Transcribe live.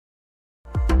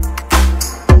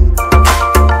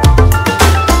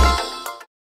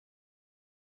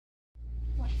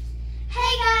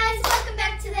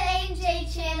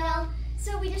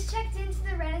So we just checked into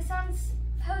the Renaissance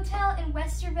Hotel in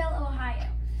Westerville, Ohio.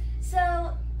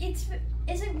 So it's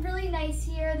really nice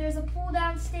here. There's a pool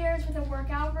downstairs with a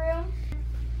workout room.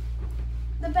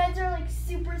 The beds are like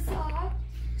super soft.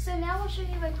 So now we'll show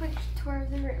you a quick tour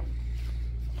of the room.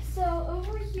 So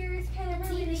over here is kind of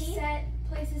where we just set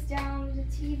places down, the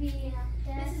TV.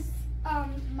 This is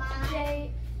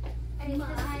Jay, and this is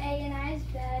A and I's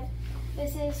bed.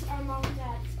 This is our mom and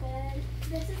dad's bed.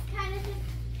 This is kind of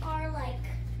our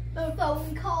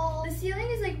phone call. The ceiling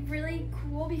is like really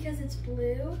cool because it's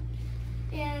blue,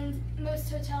 and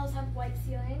most hotels have white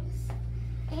ceilings.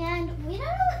 And we don't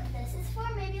know what this is for,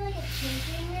 maybe like a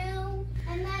changing room.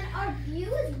 And then our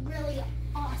view is really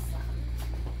awesome.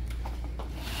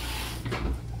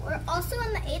 We're also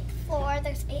on the 8th floor.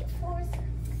 There's 8 floors.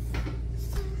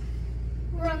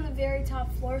 We're on the very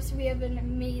top floor, so we have an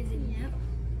amazing view.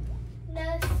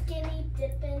 No skinny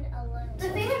dipping alone. The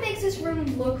thing that makes this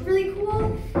room look really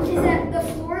cool is that the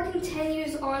floor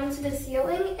continues onto the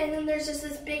ceiling, and then there's just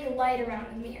this big light around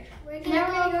the mirror. Now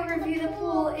we're going to go review the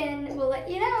pool, and we'll let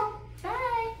you know.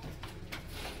 Bye.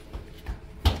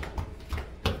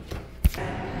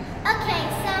 Okay,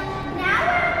 so now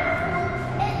we're at the pool.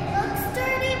 It looks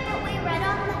dirty, but we read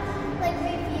on the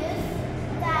reviews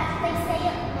that they say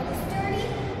it looks dirty,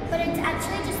 but it's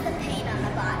actually just the paint on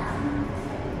the bottom.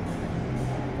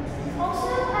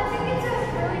 Also, I think it's a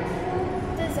really cool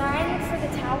design for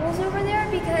the towels over there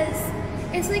because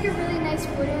it's like a really nice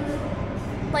wooden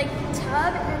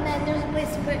tub, and then there's a place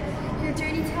to put your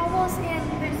dirty towels, and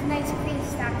there's nice clean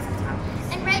stacks of towels.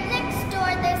 And right next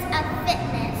door there's a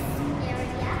fitness.